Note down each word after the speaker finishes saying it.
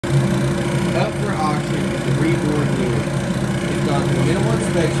up for auction is the Rebord lure. It's gone through minimal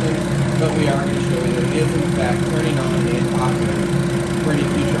inspection, but we are going to show you that it is in fact turning on and operating. For any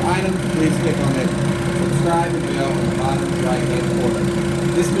future items, please click on that subscribe and bell on the bottom right hand corner.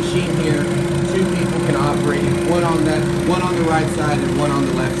 This machine here, two people can operate, one on the right side and one on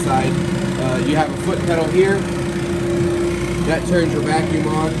the left side. You have a foot pedal here. That turns your vacuum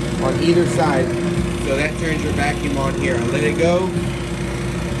on either side. So that turns your vacuum on here. I let it go.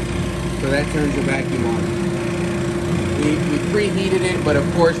 So that turns your vacuum on. We preheated it, but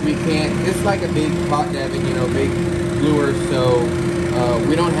of course we can't. It's like a big pot dabbing, you know, big lure. So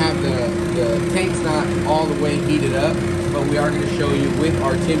we don't have the tank's not all the way heated up, but we are going to show you with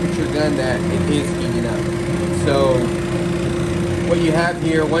our temperature gun that it is heating up. So what you have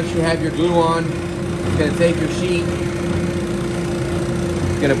here, once you have your glue on, it's going to take your sheet,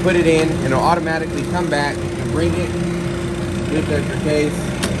 it's going to put it in, and it'll automatically come back and bring it, lift up your case,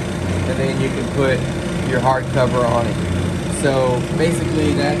 and then you can put your hard cover on it. So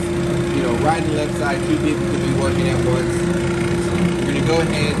basically that's, you know, right and left side, two people could be working at once. We're going to go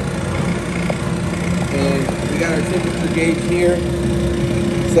ahead and we got our temperature gauge here,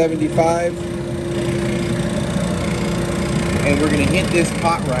 75. And we're going to hit this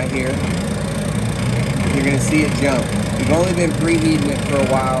pot right here. You're going to see it jump. We've only been preheating it for a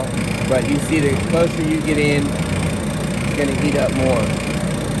while, but you see the closer you get in, it's going to heat up more.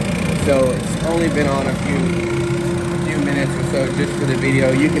 So it's only been on a few minutes or so just for the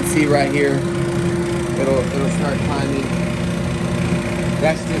video. You can see right here, it'll start climbing.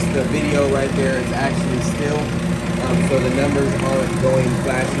 That's just the video right there. It's actually still, so the numbers aren't going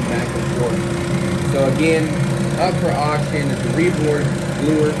flashing back and forth. So again, up for auction is the Rebord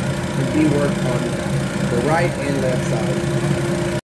lure to be worked on the right and left side.